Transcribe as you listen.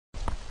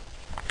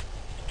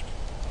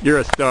You're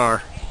a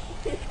star.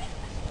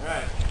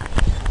 Alright.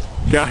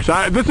 Gosh,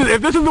 if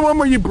this is the one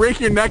where you break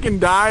your neck and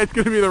die, it's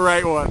going to be the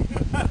right one.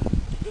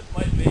 This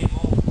might be.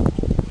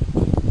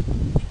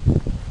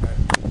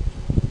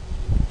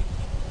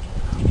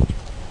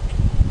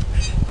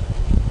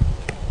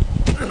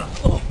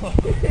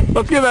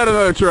 Let's give that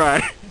another try.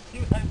 Hold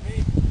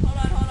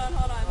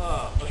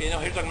on. Okay, now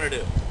here's what I'm going to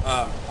do.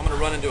 I'm going to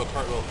run into a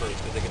cartwheel first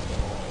because they get slow.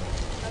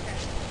 Okay.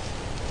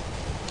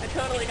 I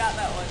totally got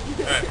that one.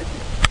 Alright.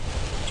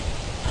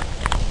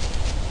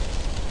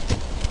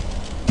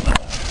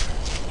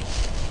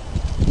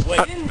 Wait,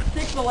 You didn't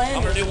stick the I'm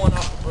landing. going to do one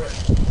off the brick.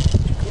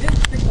 You didn't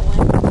stick the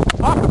landing.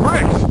 Off the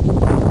bricks!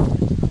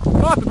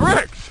 Off the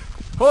bricks!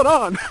 Hold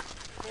on. I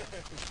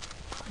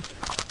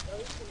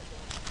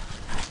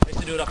used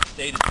to do it off the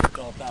stage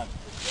all the time.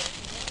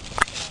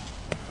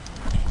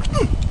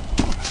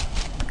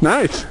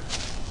 Nice.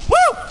 Woo!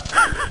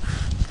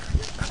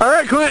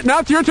 Alright, Clint, now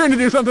it's your turn to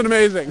do something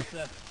amazing. I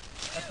have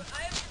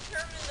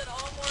determined that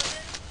all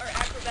Mormons are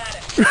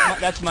acrobatic.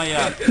 That's my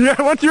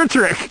Yeah, what's your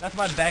trick? that's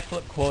my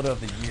backflip quota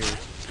of the year.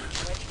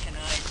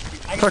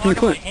 I can Talking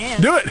to walk on my Clint.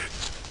 hands. Do it!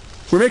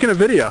 We're making a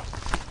video.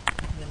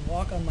 Then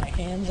walk on my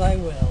hands I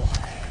will.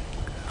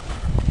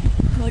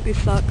 I like these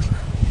socks.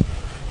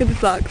 Get the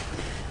socks.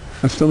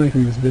 I'm still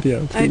making this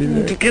video.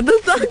 Get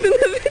the socks in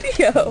the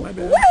video. My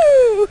bad.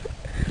 Woo!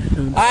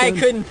 I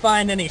couldn't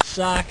find any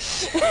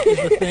socks.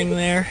 Is the thing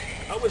there?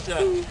 That was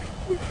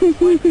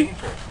quite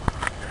painful.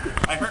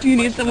 I hurt Do you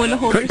need someone to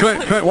hold your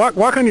Clint, socks? Clint,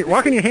 walk on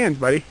your hands,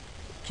 buddy.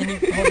 Can you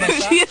hold my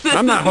socks? She said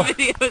I'm not the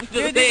video is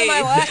Dude, these are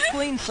my last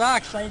clean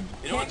socks. I You know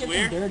can't what's get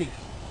weird? them dirty.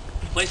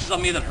 The places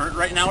on me that hurt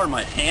right now are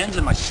my hands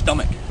and my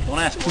stomach. Don't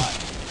ask why.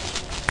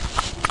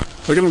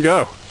 Look at him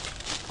go.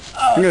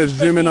 I'm going to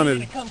zoom in on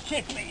his... Come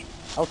kick me.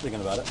 I was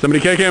thinking about it. Somebody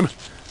kick him.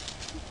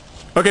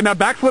 Okay, now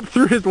backflip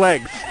through his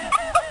legs.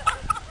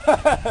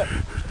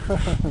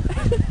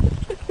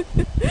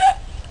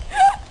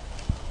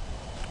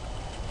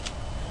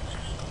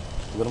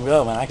 Let him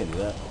go, man. I can do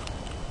that.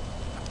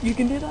 You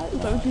can do that? Is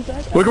that what you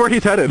said? Look where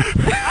he's headed. Is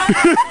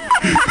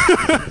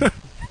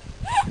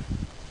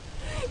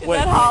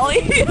that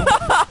Holly?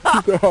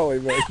 The Holly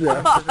voice,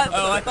 yeah.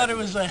 Oh, I thought it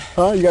was a...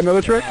 Huh? You got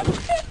another trick?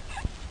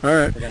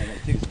 Alright.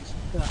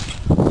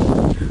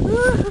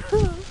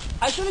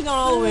 I should have gone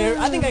all the way.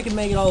 I think I could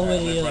make it all the way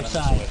to the other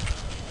side.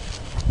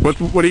 What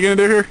are you going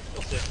to do here?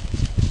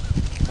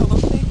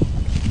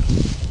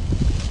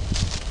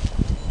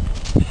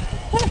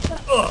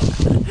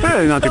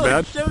 Hey, not too That bad.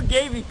 was so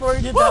gay before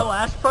he did that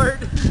last part.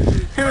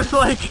 It was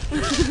like...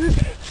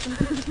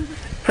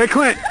 Hey,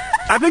 Clint,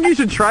 I think you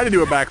should try to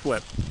do a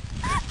backflip.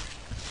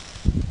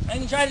 I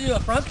can try to do a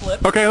front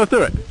flip. Okay, let's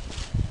do it.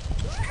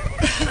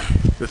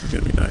 This is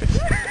going to be nice.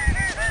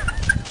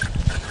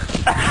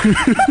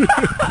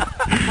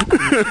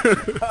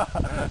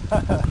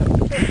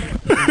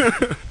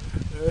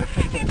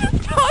 He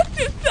just tossed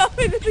himself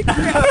into the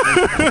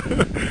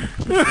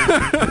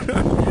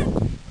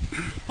ground.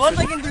 Plus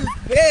I can do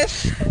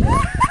this.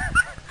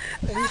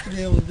 I used to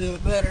be able to do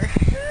it better.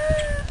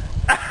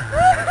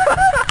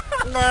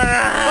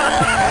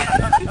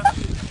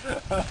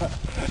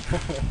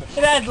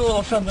 It adds a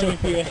little something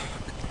if you do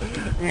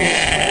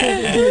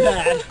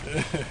that.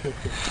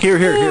 Here.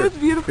 Oh, it's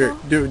beautiful.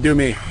 Here, do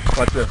me.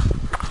 Watch this.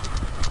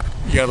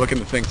 You gotta look in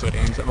the thing so it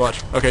aims at.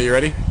 Watch. Okay, you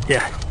ready?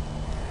 Yeah.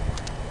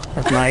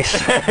 That's nice.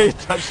 He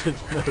touched his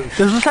nose.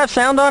 Does this have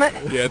sound on it?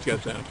 Yeah, it's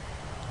got sound.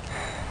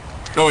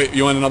 Oh wait,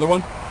 you want another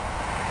one?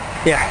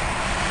 Yeah.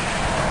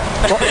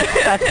 Well,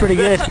 that's pretty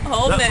good.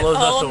 Hold That it, blows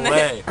us hold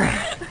away.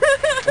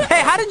 it.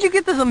 Hey, how did you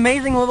get this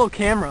amazing little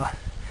camera?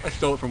 I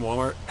stole it from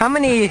Walmart. How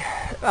many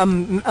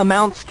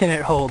amounts can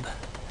it hold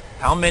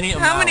How many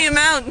amounts? How many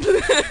amounts?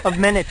 of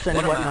minutes and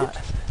What whatnot?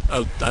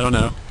 Oh, I don't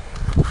know.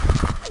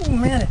 Oh,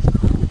 minutes.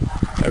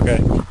 Okay.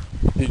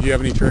 Did you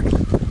have any tricks? No.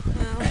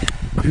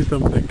 Do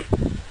something.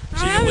 I So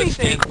don't you have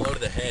withstand anything. a blow to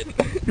the head.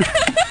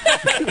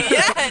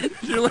 Yes.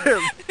 You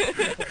live.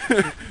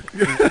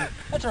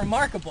 That's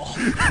remarkable.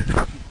 Do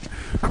something.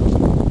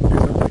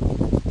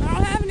 I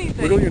don't have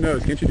anything. Wiggle your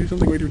nose. Can't you do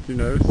something with your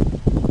nose?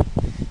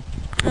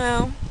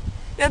 No.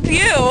 That's you.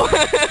 You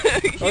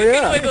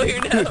yeah. can wiggle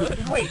your nose.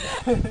 Wait.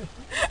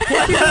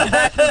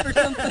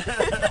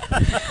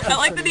 I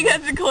like that he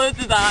has to close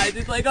his eyes.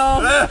 He's like,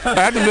 oh. I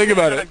have to think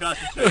about it.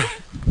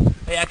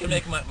 Hey, I can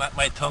make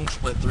my tongue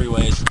split 3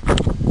 ways.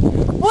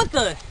 What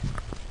the?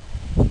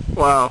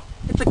 Wow.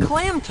 It's a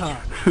clam tongue.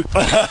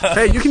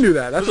 Hey, you can do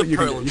that. That's There's what a you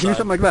can pearl do. You can do inside.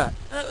 something like that.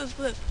 That was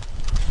the...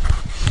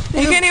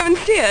 You can't even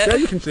see Yeah,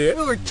 it. you can see it.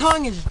 Her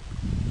tongue is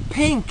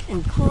pink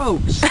and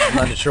gross. I'm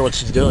not sure what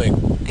she's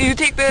doing. You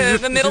take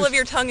the middle of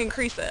your tongue and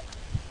crease it.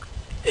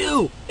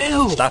 Ew,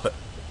 ew. Stop it.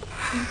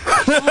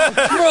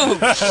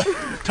 Gross.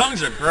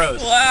 Tongues are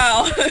gross.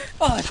 Wow.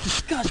 Oh, it's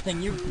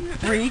disgusting, you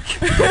freak.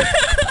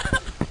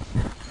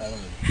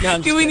 No,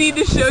 I'm Do just we kidding. need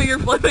to show your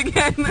flip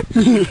again?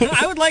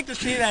 I would like to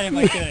see that if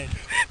I could.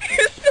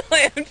 You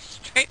slammed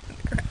straight in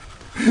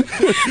the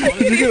ground.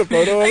 Did you get a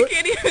photo of I it?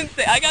 can't even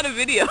say. I got a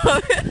video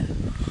of it.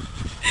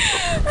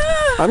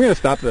 I'm going to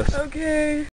stop this. Okay.